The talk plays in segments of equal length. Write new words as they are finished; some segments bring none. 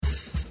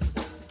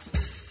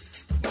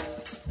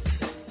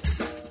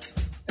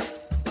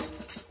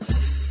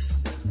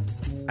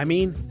I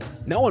mean,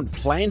 no one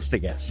plans to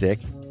get sick.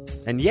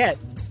 And yet,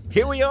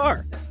 here we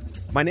are.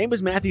 My name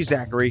is Matthew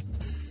Zachary.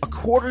 A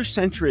quarter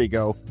century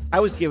ago, I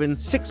was given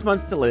 6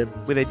 months to live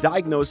with a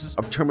diagnosis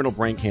of terminal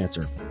brain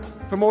cancer.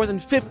 For more than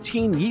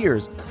 15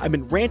 years, I've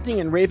been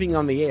ranting and raving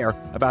on the air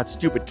about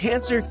stupid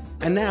cancer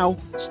and now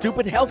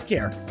stupid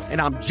healthcare,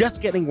 and I'm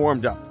just getting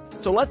warmed up.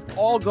 So let's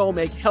all go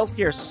make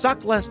healthcare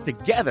suck less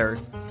together,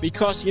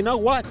 because you know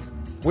what?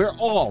 We're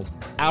all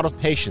out of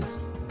patience.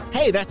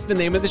 Hey, that's the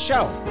name of the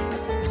show.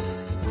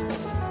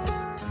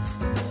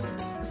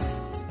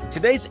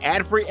 Today's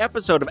ad-free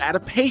episode of Out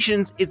of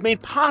Patience is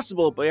made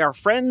possible by our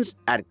friends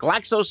at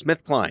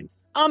GlaxoSmithKline.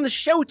 On the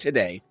show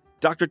today,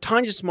 Dr.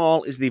 Tania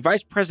Small is the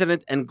Vice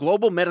President and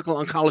Global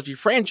Medical Oncology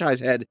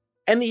Franchise Head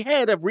and the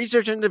Head of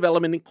Research and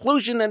Development,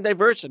 Inclusion and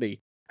Diversity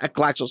at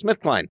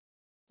GlaxoSmithKline.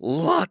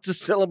 Lots of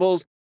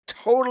syllables,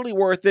 totally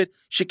worth it.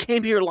 She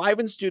came here live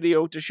in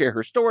studio to share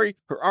her story,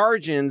 her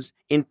origins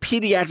in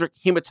pediatric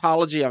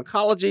hematology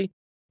oncology,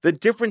 the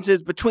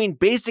differences between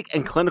basic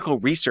and clinical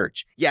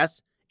research.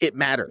 Yes, it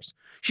matters.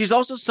 She's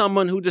also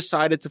someone who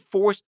decided to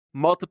force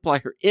multiply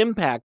her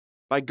impact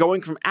by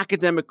going from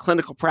academic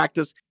clinical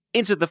practice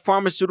into the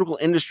pharmaceutical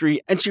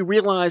industry, and she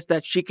realized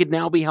that she could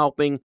now be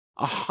helping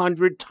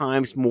 100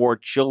 times more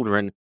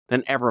children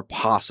than ever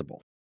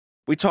possible.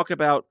 We talk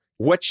about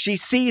what she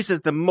sees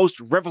as the most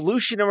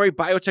revolutionary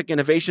biotech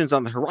innovations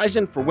on the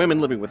horizon for women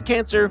living with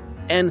cancer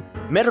and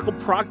medical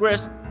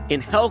progress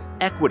in health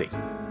equity.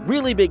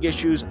 Really big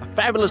issues, a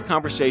fabulous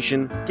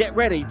conversation. Get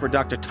ready for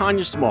Dr.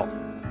 Tania Small.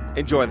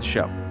 Enjoy the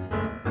show.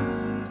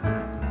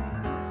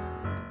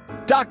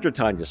 Dr.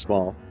 Tania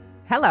Small.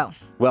 Hello.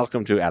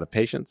 Welcome to Out of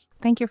Patience.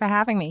 Thank you for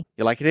having me.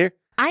 You like it here?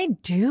 I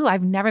do.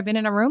 I've never been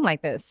in a room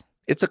like this.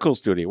 It's a cool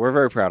studio. We're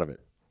very proud of it.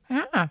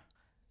 I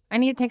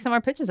need to take some more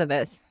pictures of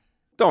this.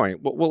 Don't worry.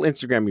 We'll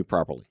Instagram you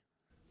properly.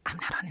 I'm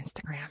not on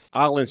Instagram.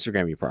 I'll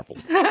Instagram you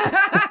properly.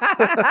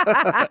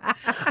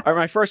 All right,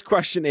 my first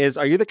question is,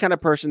 are you the kind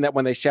of person that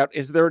when they shout,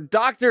 is there a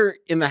doctor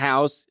in the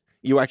house,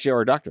 you actually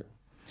are a doctor?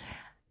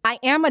 I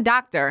am a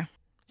doctor.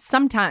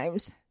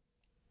 Sometimes.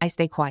 I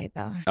stay quiet,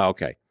 though.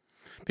 Okay.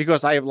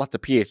 Because I have lots of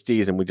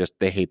PhDs and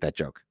they hate that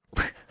joke.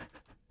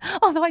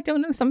 Although I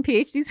don't know some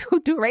PhDs who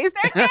do raise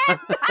their hand.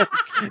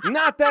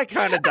 Not that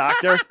kind of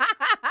doctor.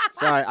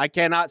 Sorry, I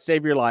cannot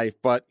save your life,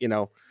 but,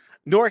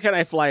 nor can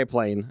I fly a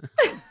plane.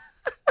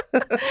 No,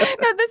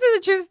 this is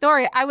a true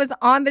story. I was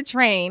on the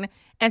train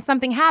and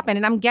something happened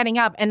and I'm getting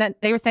up and then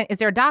they were saying, is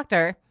there a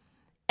doctor?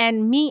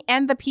 And me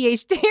and the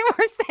PhD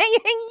were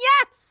saying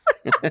yes.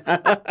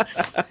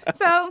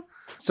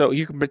 So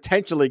you can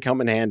potentially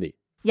come in handy.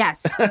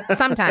 Yes,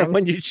 sometimes.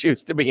 When you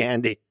choose to be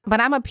handy.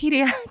 But I'm a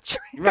pediatric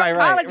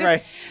oncologist.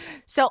 Right.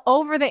 So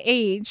over the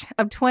age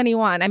of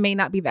 21, I may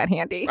not be that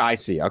handy. I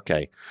see.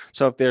 Okay.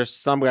 So if there's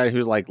some guy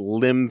who's like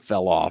limb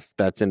fell off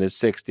that's in his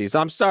 60s,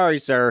 I'm sorry,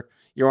 sir.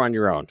 You're on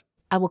your own.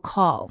 I will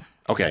call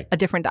a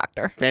different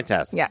doctor.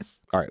 Fantastic.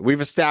 Yes. All right.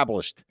 We've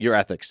established your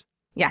ethics.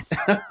 Yes.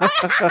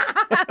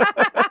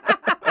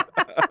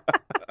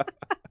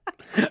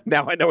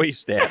 Now I know where you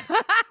stand.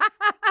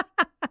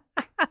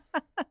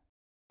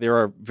 There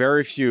are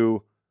very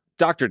few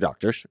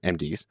doctors,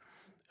 MDs,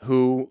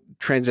 who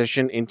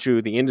transition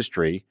into the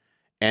industry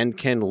and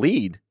can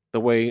lead the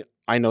way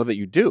I know that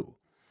you do.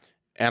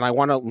 And I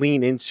want to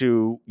lean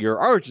into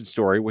your origin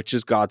story, which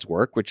is God's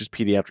work, which is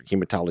pediatric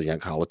hematology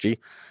oncology.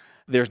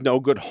 There's no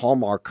good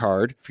Hallmark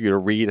card for you to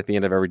read at the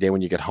end of every day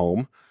when you get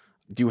home.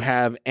 Do you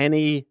have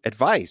any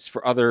advice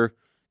for other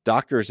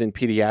doctors in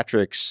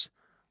pediatrics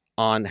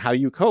on how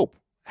you cope,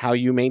 how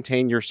you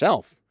maintain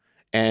yourself,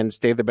 and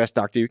stay the best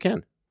doctor you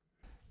can?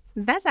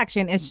 That's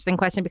actually an interesting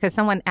question because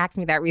someone asked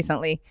me that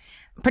recently,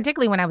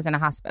 particularly when I was in a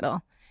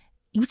hospital.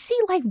 You see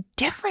life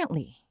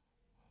differently.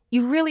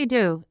 You really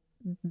do.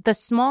 The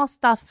small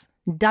stuff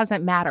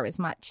doesn't matter as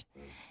much.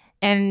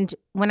 And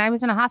when I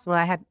was in a hospital,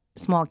 I had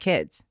small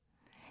kids.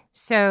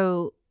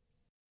 So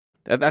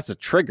that's a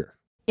trigger.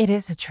 It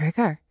is a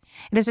trigger.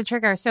 It is a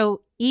trigger.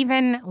 So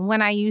even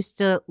when I used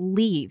to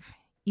leave,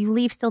 you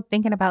leave still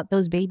thinking about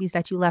those babies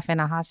that you left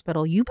in a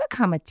hospital. You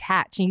become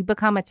attached, and you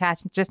become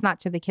attached just not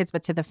to the kids,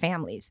 but to the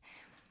families.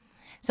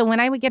 So when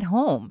I would get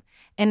home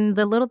and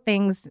the little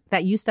things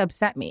that used to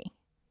upset me,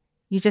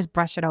 you just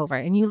brush it over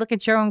and you look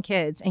at your own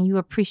kids and you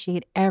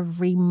appreciate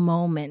every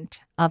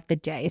moment of the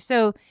day.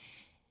 So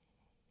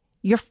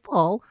you're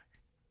full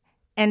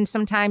and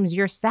sometimes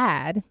you're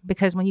sad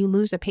because when you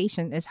lose a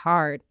patient, it's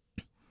hard.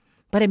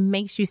 But it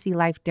makes you see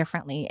life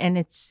differently. And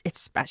it's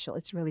special.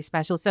 It's really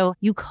special. So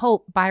you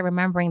cope by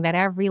remembering that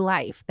every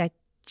life that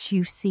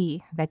you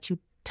see, that you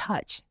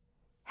touch,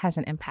 has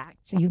an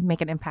impact. So you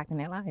make an impact in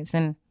their lives.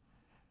 And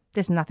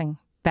there's nothing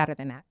better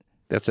than that.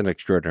 That's an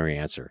extraordinary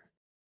answer.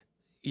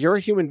 You're a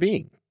human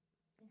being.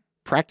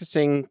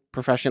 Practicing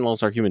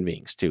professionals are human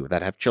beings, too,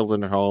 that have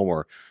children at home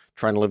or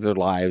trying to live their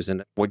lives.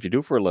 And what you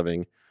do for a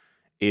living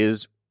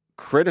is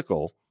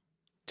critical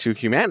to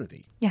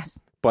humanity. Yes.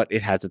 But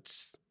it has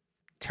its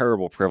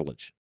terrible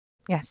privilege.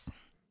 Yes.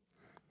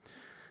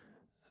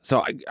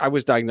 So I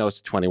was diagnosed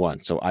at 21,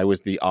 so I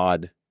was the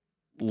odd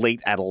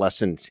late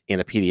adolescent in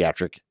a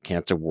pediatric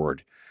cancer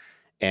ward.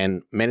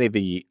 And many of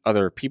the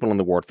other people in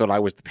the ward thought I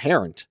was the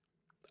parent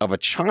of a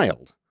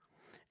child.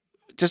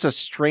 Just a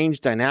strange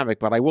dynamic.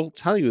 But I will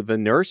tell you, the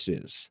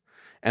nurses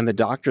and the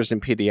doctors in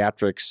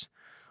pediatrics,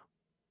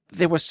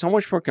 there was so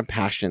much more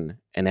compassion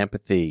and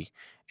empathy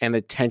and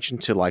attention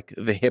to like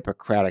the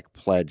Hippocratic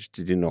pledge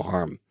to do no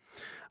harm.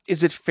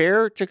 Is it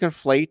fair to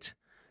conflate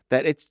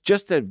that it's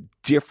just a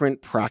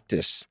different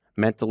practice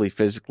mentally,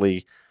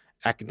 physically,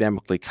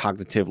 academically,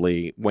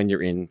 cognitively when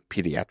you're in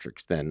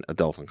pediatrics than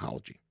adult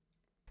oncology?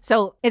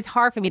 So it's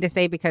hard for me to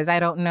say because I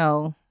don't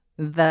know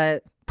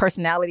the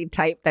personality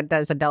type that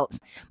does adults.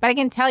 But I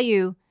can tell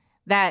you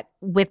that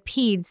with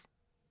peds,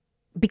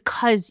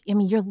 because,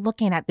 you're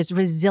looking at this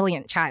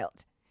resilient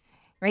child,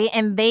 right?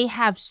 And they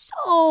have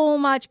so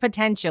much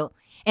potential.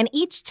 And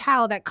each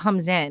child that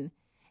comes in,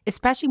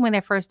 especially when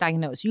they're first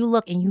diagnosed, you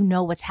look and you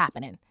know what's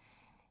happening.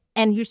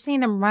 And you're seeing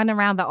them run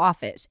around the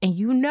office and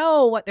you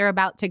know what they're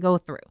about to go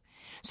through.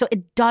 So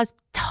it does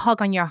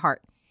tug on your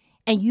heart.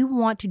 And you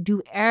want to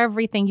do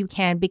everything you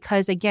can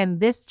because, again,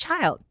 this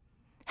child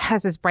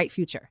has this bright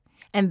future.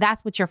 And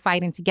that's what you're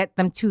fighting to get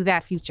them to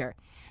that future.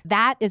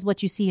 That is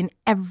what you see in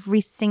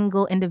every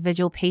single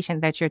individual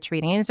patient that you're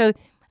treating. And so,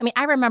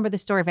 I remember the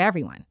story of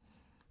everyone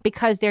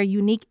because they're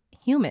unique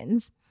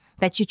humans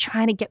that you're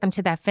trying to get them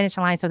to that finish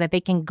line so that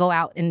they can go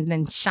out and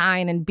then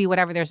shine and be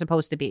whatever they're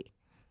supposed to be.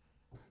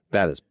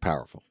 That is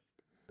powerful.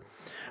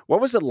 What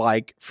was it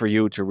like for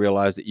you to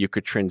realize that you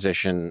could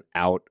transition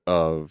out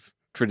of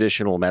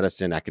traditional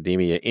medicine,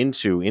 academia,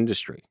 into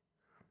industry?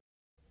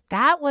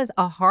 That was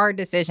a hard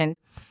decision.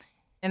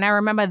 And I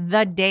remember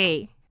the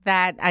day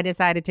that I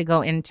decided to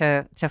go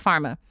into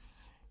pharma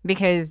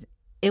because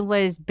it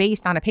was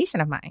based on a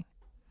patient of mine.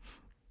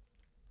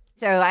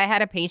 So I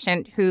had a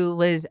patient who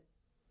was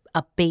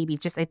a baby.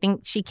 I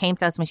think she came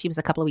to us when she was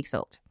a couple of weeks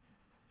old,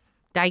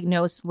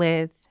 diagnosed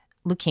with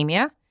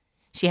leukemia.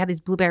 She had these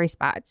blueberry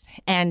spots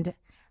and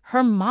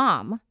her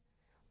mom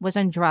was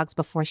on drugs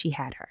before she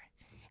had her.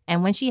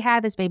 And when she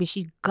had this baby,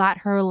 she got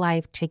her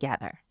life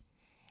together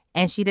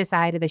and she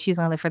decided that she was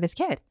going to live for this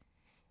kid.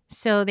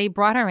 So they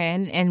brought her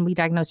in and we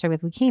diagnosed her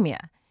with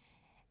leukemia.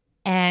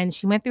 And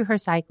she went through her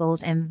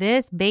cycles and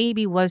this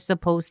baby was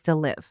supposed to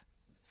live.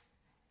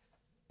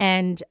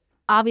 And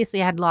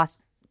obviously I had lost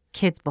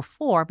kids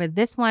before, but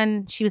this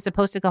one, she was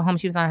supposed to go home.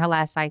 She was on her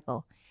last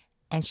cycle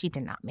and she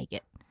did not make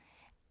it.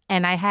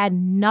 And I had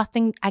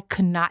nothing, I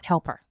could not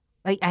help her.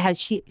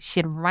 She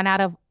had run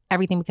out of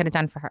everything we could have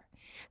done for her.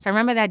 So I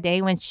remember that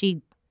day when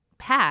she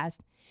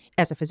passed.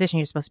 As a physician,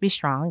 you're supposed to be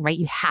strong, right?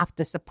 You have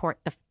to support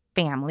the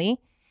family.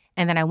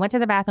 And then I went to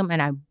the bathroom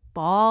and I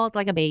bawled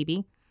like a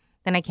baby.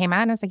 Then I came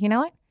out and I was like, you know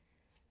what?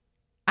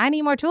 I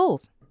need more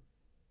tools.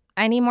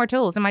 I need more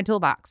tools in my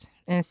toolbox.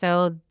 And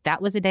so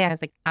that was the day I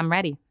was like, I'm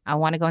ready. I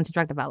want to go into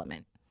drug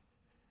development.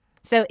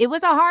 So it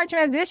was a hard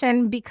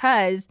transition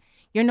because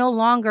you're no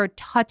longer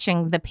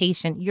touching the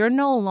patient. You're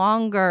no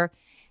longer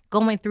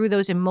going through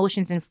those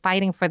emotions and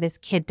fighting for this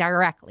kid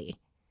directly.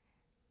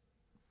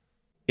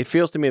 It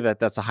feels to me that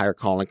that's a higher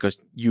calling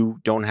because you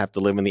don't have to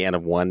live in the N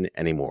of one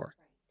anymore.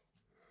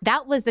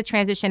 That was the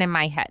transition in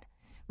my head,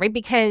 right?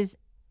 Because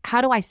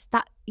how do I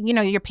stop?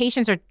 Your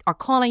patients are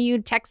calling you,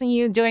 texting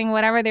you, doing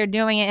whatever they're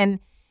doing, and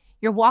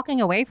you're walking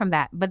away from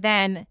that. But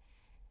then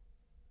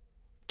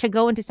to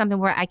go into something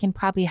where I can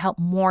probably help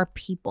more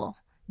people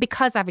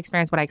because I've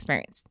experienced what I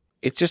experienced.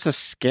 It's just a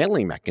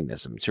scaling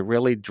mechanism to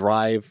really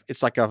drive.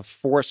 It's like a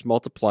force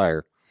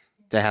multiplier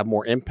to have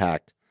more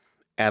impact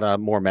at a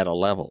more meta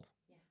level.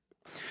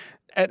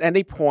 At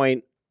any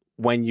point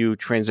when you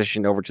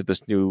transition over to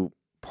this new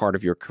part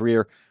of your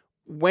career,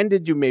 when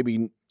did you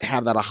maybe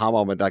have that aha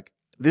moment, like,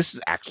 this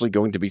is actually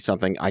going to be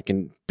something I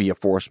can be a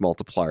force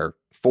multiplier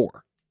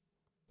for?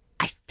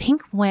 I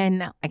think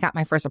when I got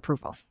my first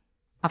approval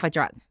of a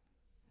drug,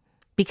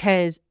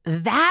 because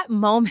that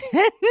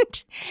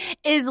moment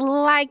is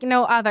like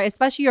no other,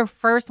 especially your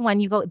first one.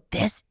 You go,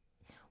 this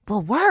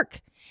will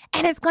work.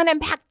 And it's going to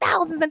impact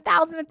thousands and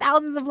thousands and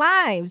thousands of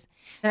lives.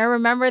 And I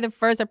remember the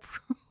first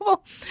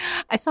approval.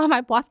 I saw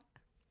my boss.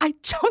 I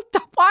jumped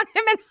up on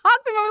him and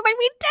hugged him. I was like,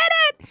 we did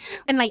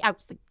it. And I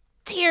was like,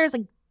 tears,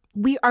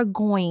 we are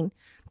going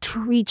to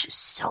reach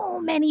so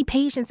many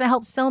patients and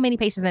help so many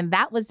patients. And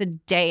that was the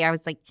day I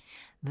was like,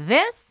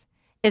 this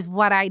is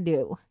what I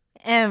do.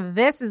 And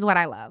this is what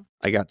I love.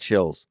 I got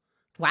chills.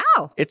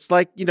 Wow. It's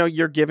like,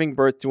 you're giving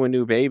birth to a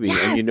new baby,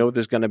 yes. And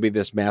there's going to be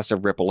this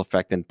massive ripple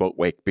effect in boat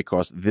wake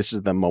because this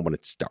is the moment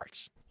it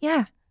starts.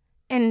 Yeah.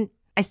 And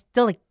I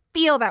still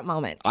feel that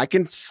moment. I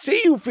can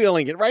see you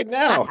feeling it right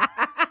now.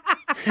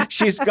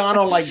 She's gone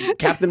all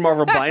Captain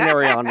Marvel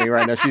binary on me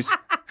right now. She's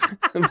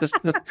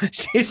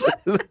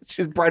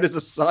bright as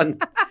the sun.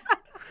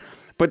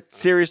 But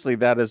seriously,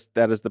 that is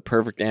the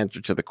perfect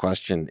answer to the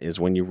question, is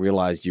when you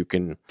realize you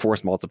can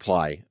force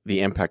multiply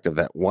the impact of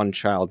that one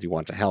child you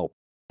want to help.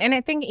 And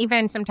I think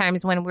even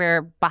sometimes when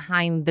we're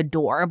behind the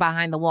door,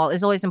 behind the wall,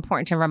 it's always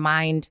important to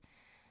remind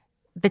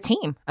the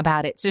team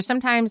about it. So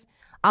sometimes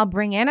I'll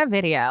bring in a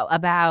video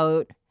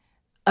about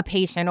a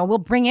patient, or we'll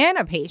bring in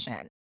a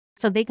patient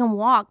so they can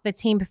walk the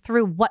team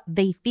through what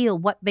they feel,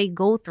 what they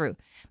go through,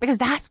 because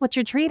that's what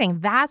you're treating.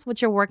 That's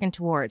what you're working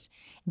towards.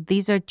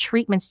 These are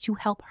treatments to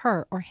help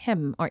her or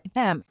him or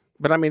them.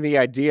 But I mean, the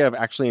idea of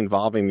actually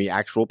involving the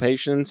actual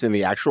patients in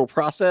the actual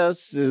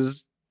process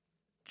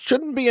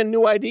shouldn't be a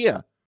new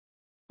idea.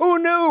 Who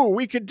knew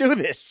we could do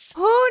this?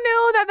 Who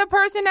knew that the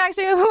person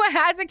actually who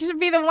has it should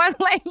be the one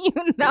letting you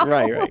know?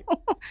 Right.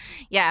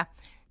 Yeah.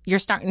 You're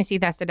starting to see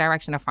that's the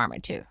direction of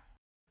pharma too.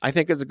 I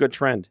think it's a good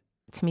trend.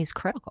 To me, it's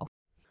critical.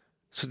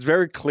 So it's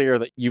very clear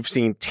that you've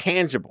seen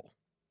tangible,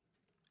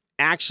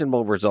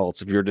 actionable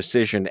results of your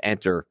decision to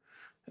enter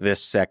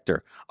this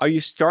sector. Are you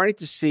starting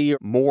to see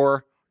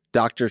more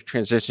doctors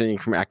transitioning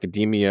from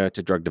academia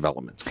to drug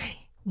development?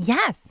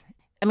 Yes.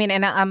 I mean,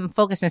 and I'm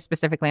focusing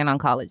specifically on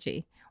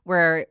oncology,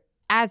 where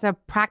as a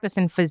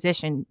practicing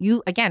physician,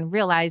 you, again,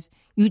 realize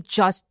you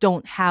just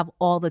don't have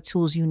all the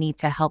tools you need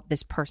to help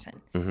this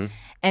person. Mm-hmm.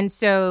 And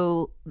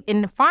so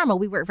in pharma,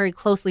 we work very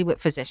closely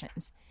with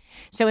physicians.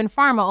 So in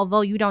pharma,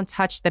 although you don't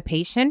touch the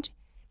patient,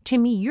 to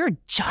me, you're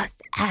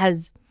just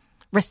as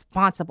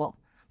responsible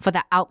for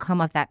the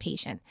outcome of that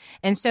patient.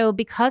 And so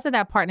because of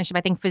that partnership,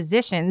 I think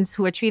physicians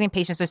who are treating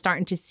patients are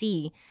starting to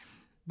see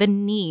the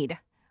need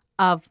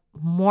of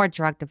more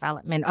drug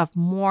development, of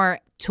more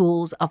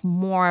tools, of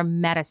more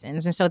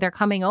medicines. And so they're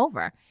coming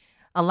over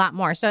a lot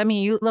more. So, I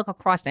mean, you look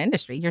across the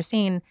industry, you're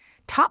seeing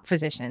top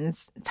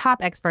physicians,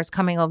 top experts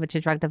coming over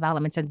to drug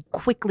development to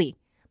quickly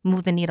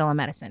move the needle on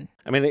medicine.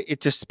 I mean, it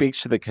just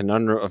speaks to the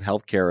conundrum of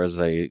healthcare as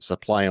a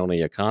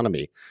supply-only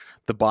economy.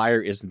 The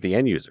buyer isn't the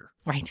end user.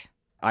 Right.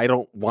 I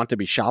don't want to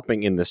be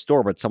shopping in the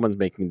store, but someone's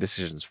making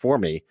decisions for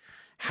me.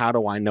 How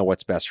do I know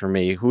what's best for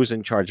me? Who's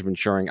in charge of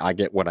ensuring I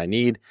get what I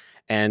need?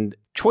 And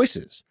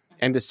choices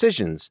and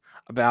decisions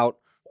about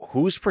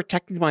who's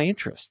protecting my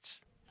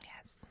interests.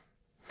 Yes.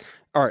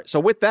 All right.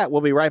 So with that,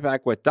 we'll be right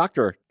back with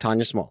Dr.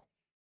 Tania Small.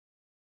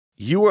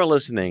 You are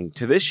listening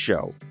to this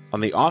show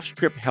on the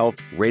Off-Script Health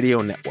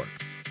Radio Network.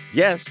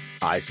 Yes,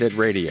 I said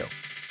radio.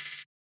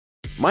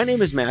 My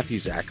name is Matthew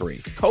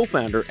Zachary,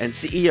 co-founder and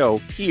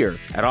CEO here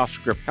at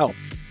Off-Script Health,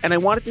 and I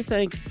wanted to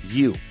thank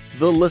you,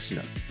 the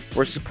listener,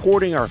 for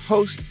supporting our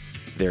hosts,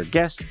 their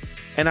guests,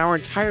 and our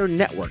entire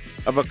network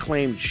of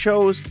acclaimed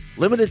shows,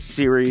 limited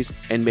series,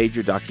 and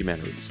major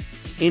documentaries.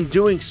 In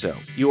doing so,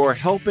 you are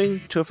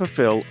helping to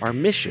fulfill our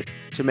mission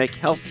to make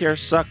healthcare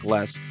suck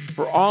less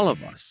for all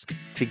of us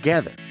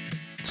together.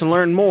 To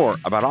learn more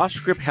about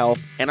Off-Script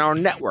Health and our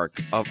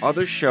network of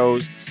other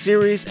shows,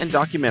 series, and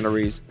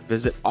documentaries,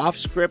 visit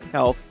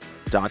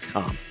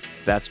offscripthealth.com.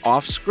 That's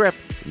offscript,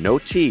 no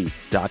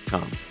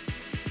T.com.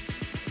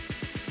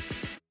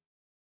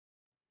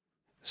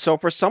 So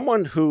for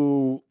someone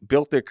who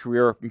built their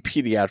career in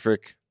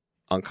pediatric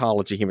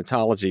oncology,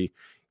 hematology,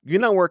 you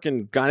now work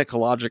in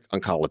gynecologic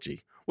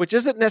oncology, which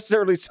isn't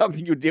necessarily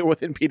something you deal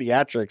with in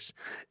pediatrics.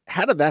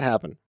 How did that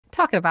happen?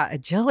 Talking about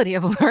agility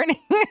of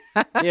learning.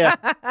 Yeah.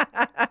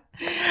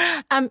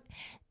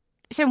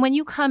 So when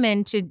you come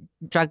into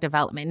drug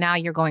development, now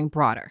you're going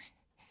broader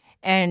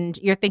and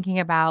you're thinking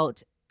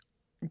about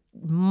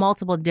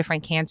multiple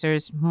different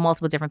cancers,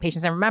 multiple different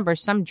patients. And remember,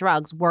 some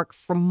drugs work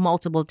for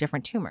multiple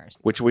different tumors.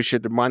 Which we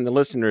should remind the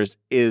listeners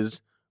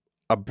is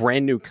a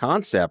brand new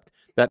concept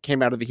that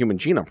came out of the Human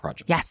Genome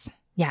Project.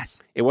 Yes.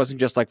 It wasn't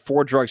just like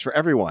 4 drugs for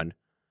everyone.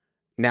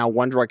 Now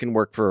one drug can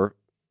work for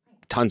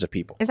tons of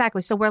people.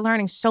 Exactly. So we're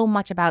learning so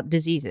much about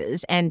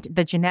diseases and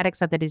the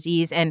genetics of the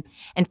disease and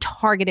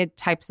targeted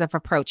types of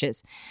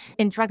approaches.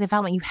 In drug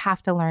development, you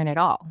have to learn it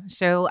all.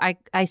 So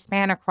I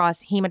span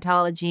across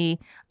hematology,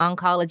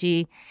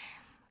 oncology,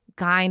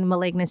 GYN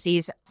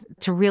malignancies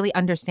to really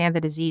understand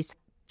the disease,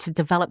 to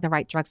develop the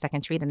right drugs that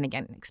can treat it. And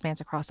again, it expands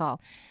across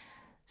all.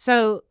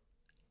 So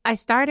I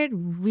started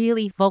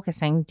really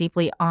focusing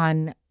deeply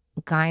on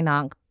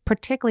GYN-onc,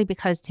 particularly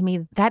because to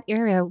me, that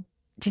area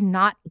did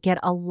not get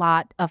a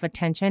lot of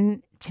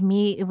attention. To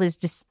me, it was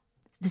just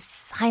this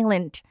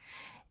silent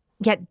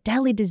yet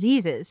deadly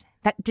diseases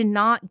that did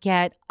not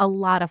get a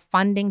lot of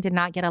funding, did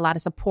not get a lot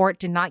of support,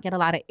 did not get a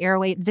lot of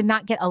airway, did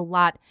not get a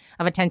lot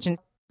of attention.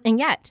 And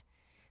yet,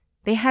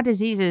 they had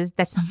diseases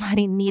that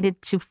somebody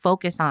needed to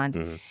focus on.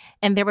 Mm-hmm.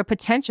 And there were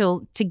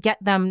potential to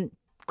get them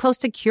close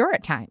to cure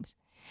at times.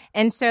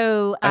 And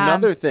so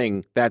another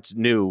thing that's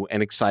new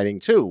and exciting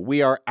too,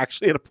 we are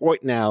actually at a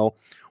point now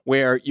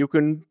where you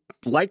can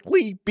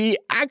likely be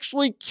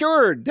actually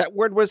cured. That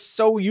word was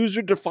so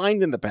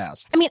user-defined in the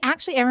past. I mean,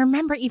 actually, I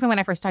remember even when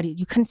I first started,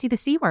 you couldn't see the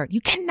C word.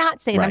 You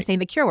cannot say it. Right. I'm saying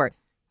the cure word.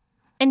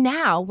 And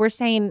now we're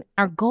saying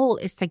our goal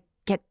is to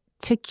get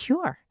to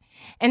cure.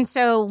 And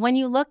so when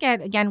you look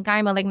at, again,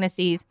 GYN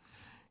malignancies,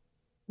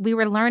 we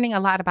were learning a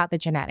lot about the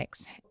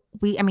genetics.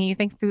 You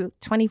think through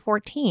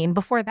 2014,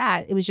 before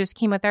that, it was just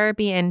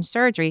chemotherapy and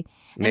surgery.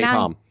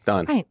 Napalm,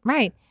 done.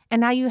 Right. And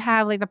now you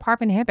have like the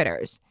PARP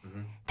inhibitors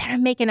that are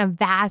making a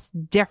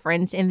vast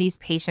difference in these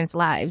patients'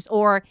 lives.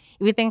 Or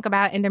if you think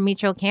about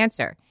endometrial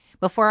cancer,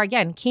 before,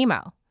 again,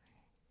 chemo,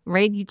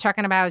 right? You're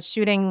talking about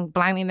shooting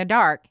blindly in the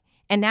dark.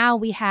 And now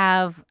we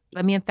have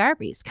immune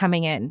therapies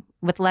coming in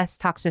with less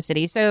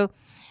toxicity. So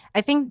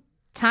I think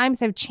times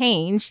have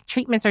changed,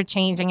 treatments are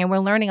changing, and we're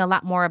learning a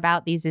lot more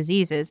about these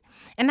diseases.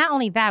 And not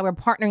only that, we're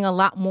partnering a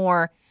lot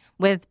more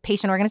with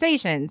patient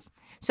organizations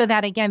so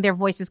that, again, their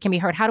voices can be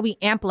heard. How do we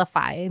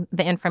amplify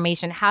the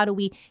information? How do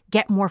we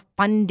get more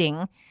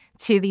funding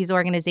to these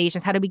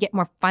organizations? How do we get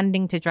more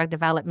funding to drug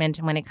development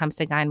when it comes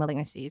to GYN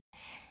malignancies?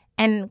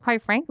 And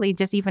quite frankly,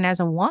 just even as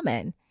a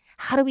woman,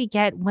 how do we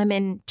get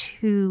women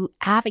to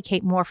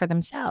advocate more for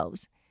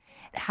themselves?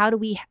 How do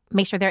we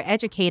make sure they're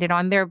educated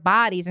on their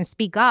bodies and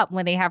speak up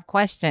when they have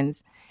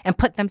questions and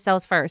put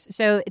themselves first?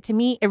 So to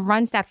me, it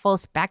runs that full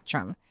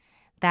spectrum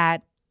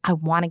that I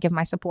want to give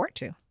my support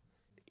to.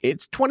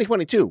 It's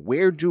 2022.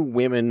 Where do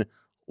women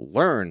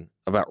learn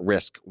about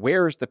risk?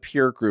 Where's the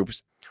peer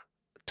groups?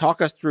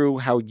 Talk us through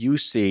how you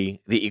see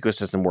the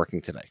ecosystem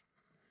working today.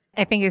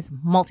 I think it's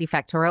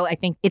multifactorial. I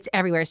think it's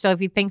everywhere. So if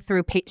you think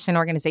through patient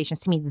organizations,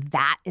 to me,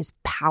 that is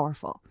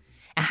powerful.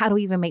 And how do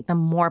we even make them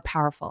more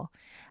powerful?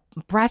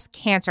 Breast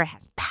cancer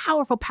has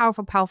powerful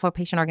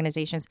patient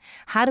organizations.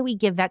 How do we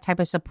give that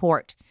type of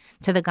support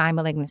to the GYN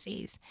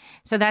malignancies?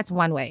 So that's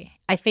one way.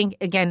 I think,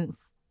 again,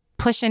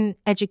 pushing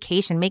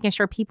education, making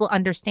sure people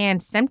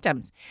understand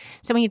symptoms.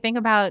 So when you think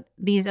about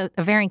these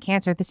ovarian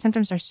cancer, the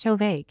symptoms are so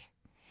vague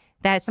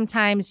that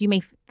sometimes you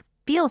may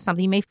feel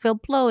something. You may feel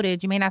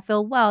bloated. You may not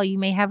feel well. You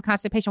may have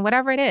constipation,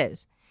 whatever it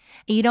is.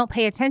 And you don't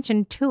pay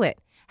attention to it.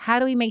 How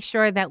do we make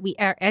sure that we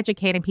are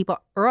educating people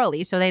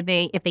early so that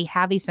if they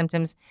have these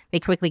symptoms, they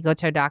quickly go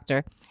to a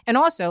doctor? And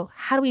also,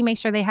 how do we make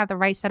sure they have the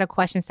right set of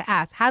questions to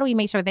ask? How do we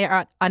make sure they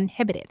are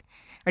uninhibited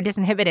or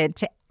disinhibited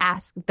to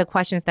ask the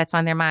questions that's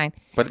on their mind?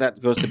 But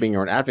that goes to being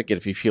your own advocate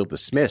if you feel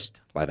dismissed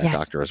by that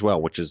doctor as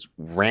well, which is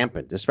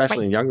rampant,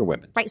 especially in younger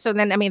women. Right. So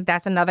then,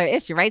 that's another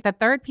issue, right? The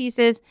third piece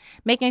is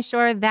making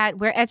sure that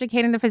we're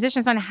educating the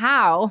physicians on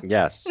how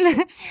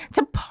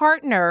to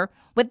partner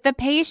with the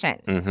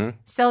patient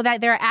so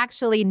that they're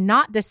actually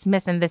not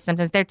dismissing the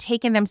symptoms. They're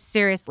taking them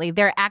seriously.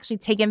 They're actually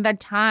taking the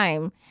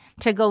time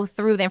to go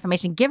through the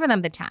information, giving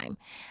them the time.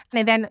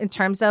 And then in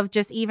terms of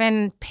just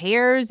even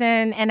payers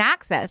and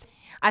access,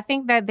 I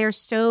think that there's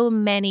so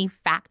many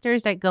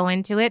factors that go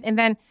into it. And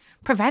then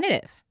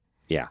preventative.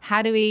 Yeah.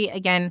 How do we,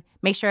 again,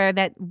 make sure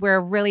that we're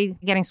really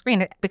getting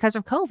screened? Because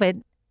of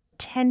COVID,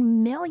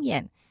 10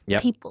 million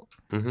people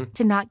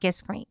did not get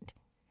screened.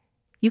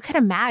 You could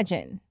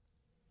imagine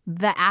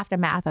the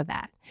aftermath of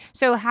that.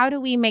 So how do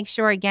we make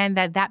sure, again,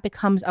 that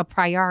becomes a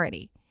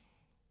priority?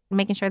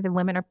 Making sure that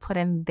women are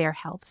putting their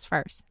health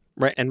first.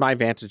 Right. And my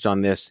vantage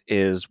on this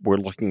is we're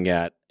looking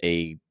at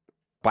a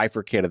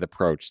bifurcated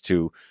approach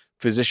to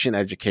physician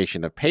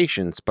education of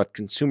patients, but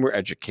consumer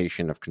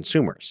education of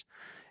consumers.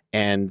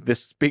 And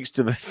this speaks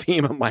to the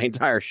theme of my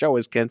entire show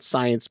is, can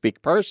science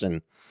speak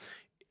person?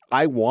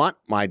 I want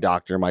my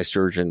doctor, my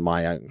surgeon,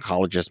 my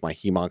oncologist, my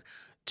hemonc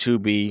to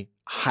be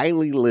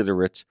highly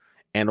literate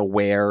and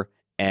aware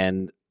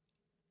and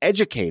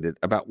educated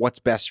about what's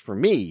best for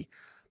me.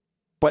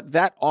 But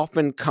that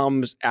often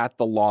comes at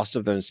the loss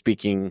of them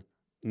speaking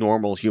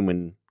normal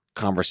human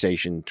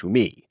conversation to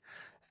me.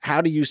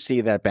 How do you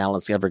see that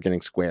balance ever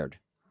getting squared?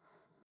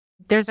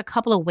 There's a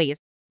couple of ways.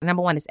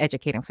 Number one is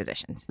educating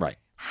physicians. Right.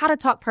 How to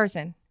talk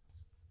person.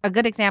 A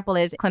good example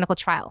is clinical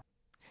trial.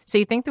 So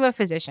you think through a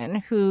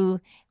physician who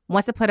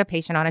wants to put a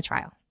patient on a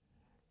trial.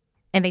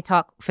 And they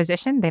talk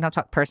physician, they don't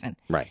talk person.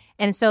 Right.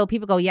 And so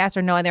people go yes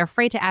or no, and they're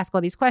afraid to ask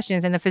all these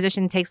questions. And the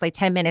physician takes like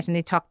 10 minutes and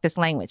they talk this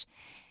language.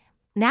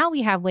 Now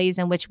we have ways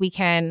in which we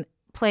can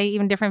play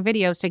even different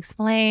videos to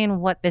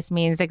explain what this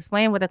means,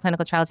 explain what the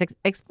clinical trial is,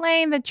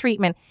 explain the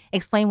treatment,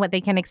 explain what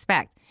they can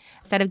expect,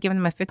 instead of giving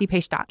them a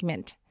 50-page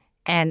document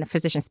and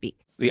physician speak.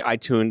 The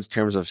iTunes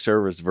terms of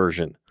service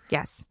version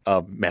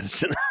of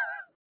medicine.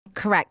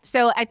 Correct.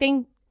 So I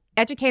think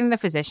educating the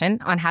physician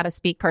on how to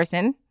speak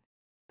person.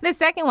 The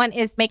second one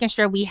is making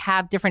sure we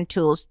have different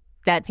tools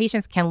that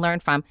patients can learn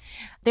from.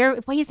 There are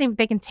ways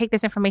they can take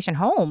this information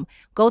home,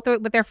 go through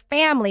it with their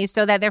family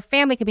so that their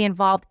family can be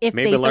involved if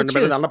they so choose. Maybe learn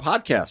about it on the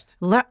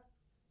podcast.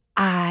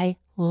 I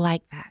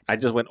like that. I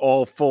just went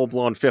all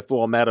full-blown fifth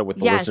wall meta with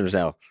the listeners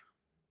now.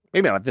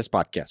 Maybe not this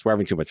podcast. We're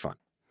having too much fun.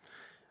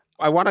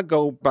 I want to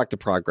go back to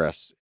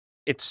progress.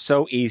 It's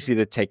so easy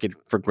to take it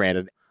for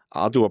granted.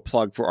 I'll do a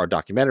plug for our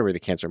documentary, The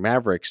Cancer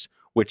Mavericks,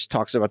 which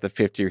talks about the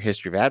 50-year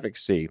history of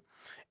advocacy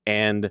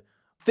and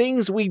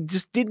things we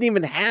just didn't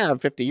even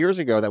have 50 years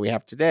ago that we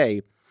have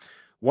today.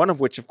 One of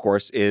which, of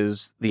course,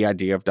 is the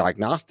idea of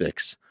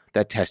diagnostics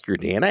that test your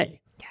DNA.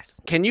 Yes.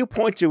 Can you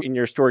point to, in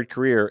your storied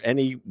career,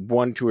 any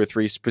 1, 2, or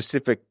 3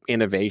 specific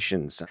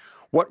innovations?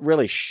 What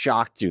really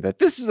shocked you that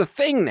this is a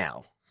thing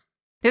now?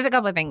 There's a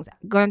couple of things.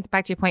 Going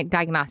back to your point,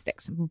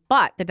 diagnostics.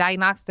 But the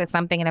diagnostics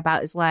I'm thinking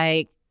about is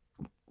like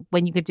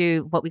when you could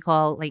do what we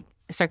call like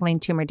circulating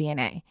tumor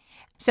DNA.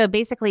 So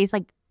basically, it's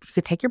like you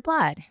could take your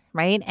blood,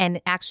 right,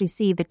 and actually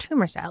see the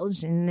tumor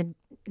cells in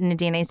the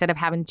DNA instead of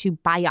having to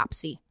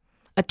biopsy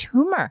a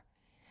tumor.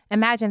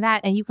 Imagine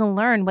that, and you can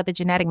learn what the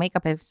genetic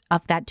makeup is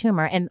of that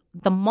tumor and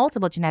the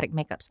multiple genetic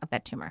makeups of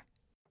that tumor.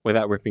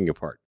 Without ripping you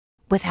apart.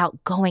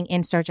 Without going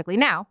in surgically.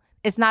 Now,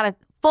 it's not a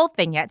full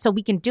thing yet, so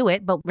we can do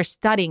it, but we're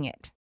studying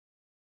it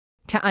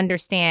to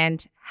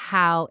understand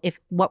how, if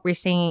what we're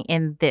seeing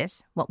in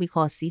this, what we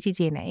call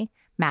ctDNA,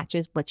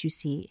 matches what you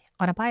see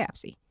on a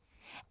biopsy.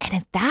 And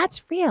if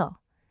that's real,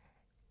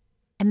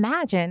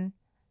 imagine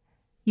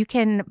you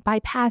can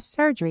bypass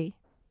surgery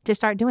to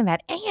start doing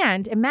that.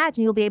 And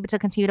imagine you'll be able to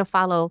continue to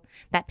follow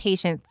that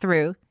patient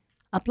through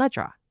a blood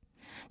draw.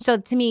 So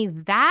to me,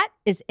 that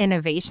is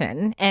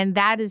innovation and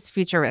that is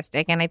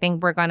futuristic. And I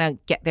think we're going to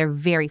get there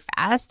very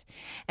fast.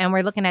 And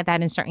we're looking at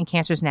that in certain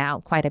cancers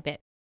now quite a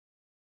bit.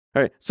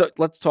 All right. So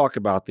let's talk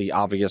about the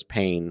obvious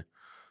pain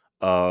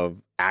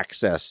of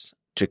access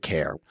to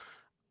care.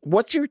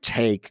 What's your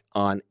take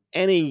on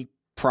any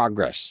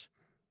progress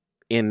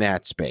in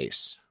that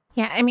space?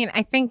 Yeah, I mean,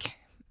 I think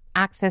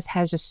access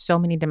has just so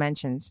many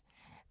dimensions.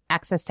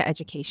 Access to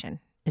education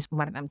is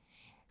one of them.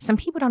 Some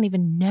people don't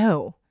even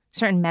know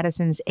certain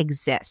medicines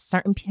exist.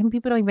 Some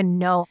people don't even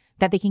know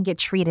that they can get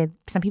treated.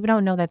 Some people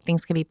don't know that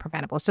things can be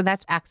preventable. So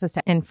that's access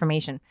to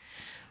information.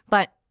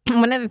 But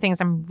one of the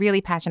things I'm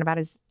really passionate about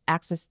is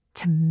access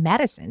to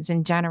medicines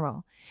in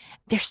general.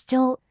 There's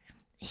still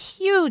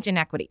huge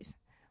inequities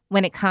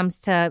when it comes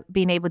to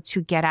being able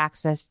to get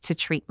access to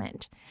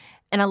treatment.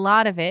 And a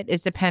lot of it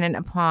is dependent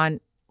upon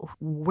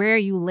where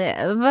you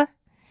live,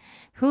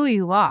 who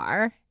you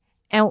are,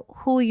 and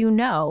who you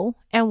know,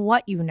 and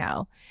what you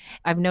know.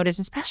 I've noticed,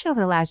 especially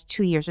over the last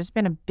 2 years, there's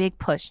been a big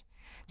push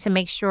to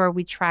make sure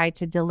we try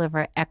to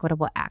deliver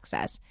equitable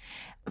access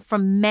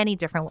from many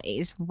different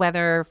ways,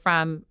 whether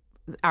from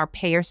our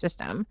payer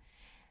system.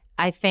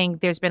 I think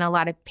there's been a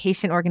lot of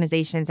patient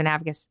organizations and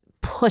advocates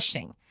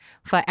pushing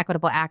for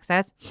equitable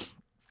access.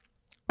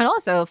 And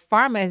also,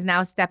 pharma is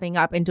now stepping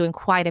up and doing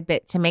quite a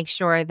bit to make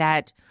sure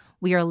that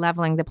we are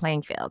leveling the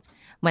playing field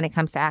when it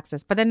comes to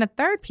access. But then the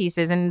third piece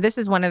is, and this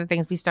is one of the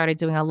things we started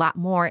doing a lot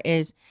more,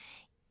 is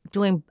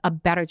doing a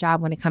better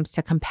job when it comes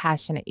to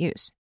compassionate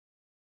use.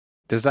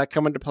 Does that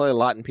come into play a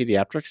lot in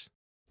pediatrics?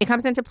 It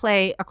comes into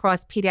play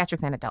across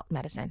pediatrics and adult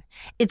medicine.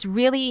 It's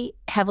really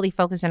heavily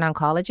focused on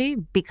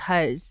oncology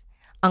because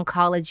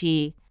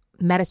oncology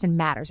medicine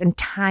matters and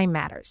time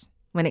matters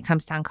when it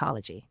comes to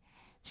oncology.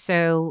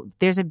 So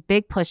there's a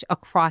big push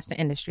across the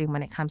industry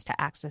when it comes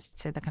to access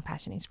to the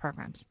compassionate use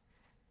programs.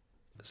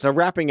 So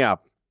wrapping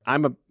up,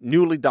 I'm a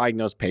newly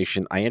diagnosed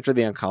patient. I enter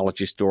the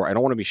oncology store. I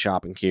don't want to be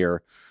shopping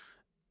here.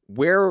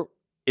 Where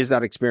is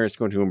that experience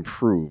going to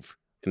improve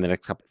in the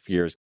next couple of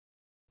years?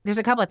 There's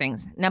a couple of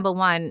things. Number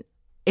one,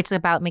 it's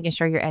about making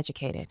sure you're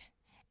educated.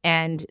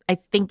 And I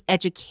think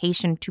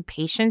education to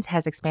patients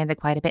has expanded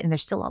quite a bit. And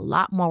there's still a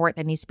lot more work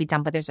that needs to be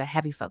done, but there's a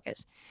heavy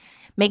focus.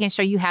 Making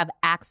sure you have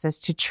access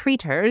to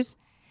treaters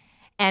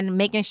and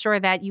making sure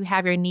that you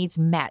have your needs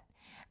met.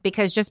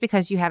 Because just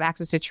because you have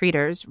access to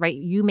treaters, right,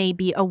 you may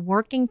be a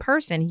working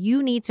person.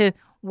 You need to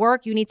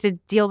work. You need to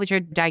deal with your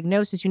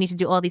diagnosis. You need to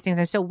do all these things.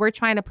 And so we're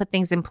trying to put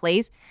things in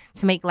place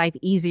to make life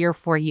easier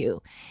for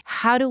you.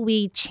 How do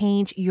we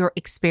change your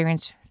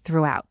experience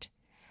throughout?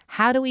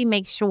 How do we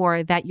make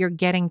sure that you're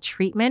getting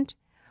treatment,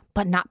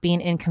 but not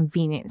being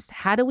inconvenienced?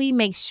 How do we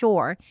make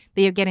sure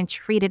that you're getting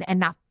treated and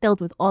not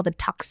filled with all the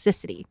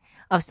toxicity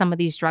of some of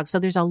these drugs? So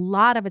there's a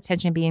lot of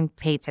attention being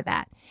paid to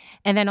that.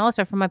 And then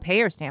also from a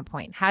payer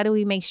standpoint, how do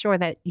we make sure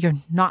that you're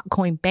not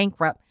going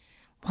bankrupt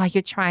while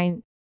you're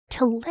trying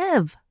to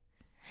live?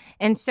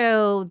 And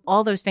so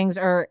all those things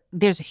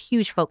there's a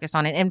huge focus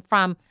on it. And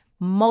from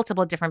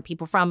multiple different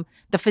people, from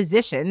the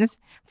physicians,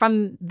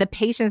 from the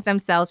patients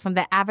themselves, from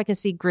the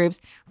advocacy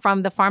groups,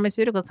 from the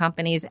pharmaceutical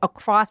companies,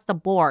 across the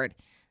board,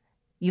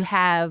 you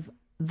have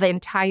the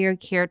entire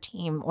care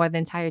team or the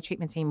entire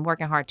treatment team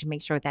working hard to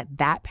make sure that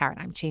that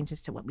paradigm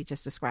changes to what we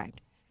just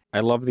described. I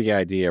love the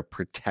idea of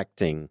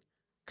protecting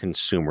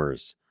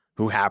consumers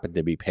who happen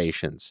to be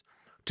patients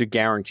to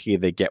guarantee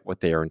they get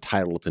what they are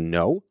entitled to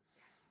know.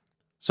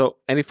 So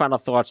any final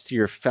thoughts to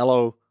your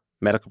fellow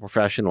medical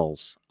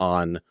professionals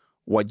on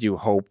what you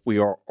hope we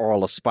are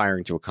all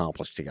aspiring to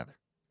accomplish together?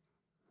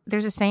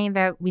 There's a saying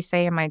that we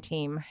say in my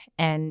team,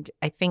 and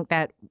I think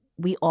that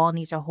we all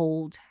need to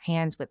hold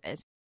hands with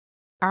this.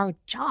 Our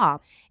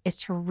job is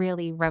to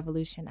really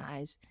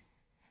revolutionize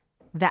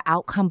the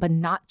outcome, but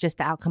not just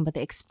the outcome, but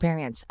the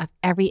experience of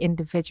every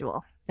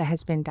individual that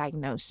has been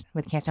diagnosed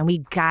with cancer. And we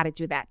got to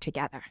do that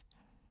together.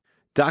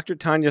 Dr.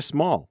 Tania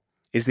Small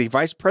is the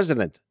Vice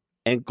President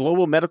and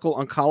Global Medical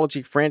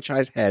Oncology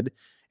Franchise Head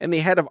and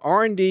the Head of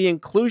R&D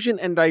Inclusion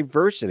and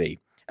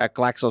Diversity at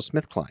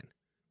GlaxoSmithKline.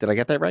 Did I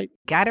get that right?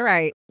 Got it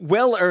right.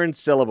 Well-earned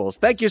syllables.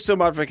 Thank you so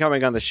much for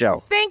coming on the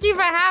show. Thank you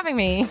for having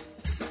me.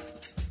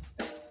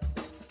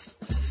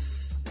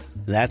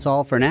 That's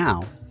all for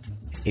now.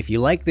 If you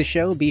like the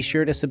show, be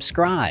sure to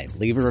subscribe,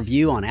 leave a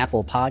review on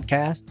Apple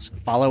Podcasts,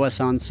 follow us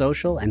on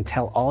social, and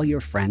tell all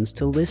your friends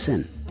to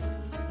listen.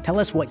 Tell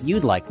us what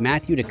you'd like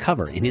Matthew to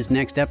cover in his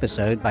next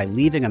episode by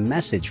leaving a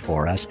message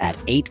for us at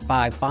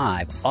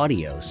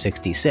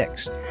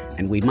 855-AUDIO-66,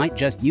 and we might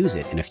just use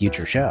it in a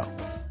future show.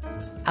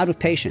 Out of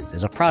Patients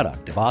is a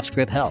product of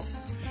Offscript Health.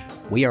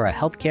 We are a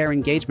healthcare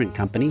engagement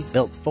company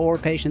built for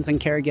patients and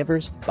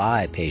caregivers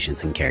by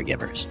patients and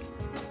caregivers.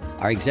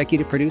 Our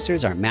executive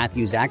producers are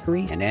Matthew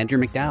Zachary and Andrew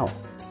McDowell.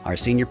 Our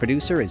senior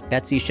producer is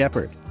Betsy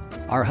Shepard.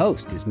 Our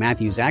host is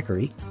Matthew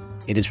Zachary.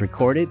 It is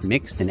recorded,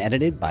 mixed, and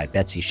edited by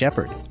Betsy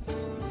Shepard.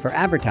 For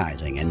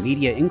advertising and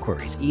media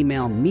inquiries,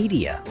 email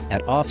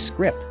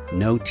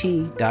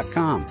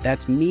media@offscript.com.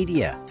 That's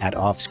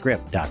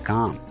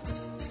media@offscript.com.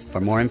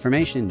 For more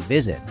information,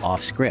 visit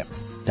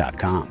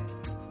offscript.com.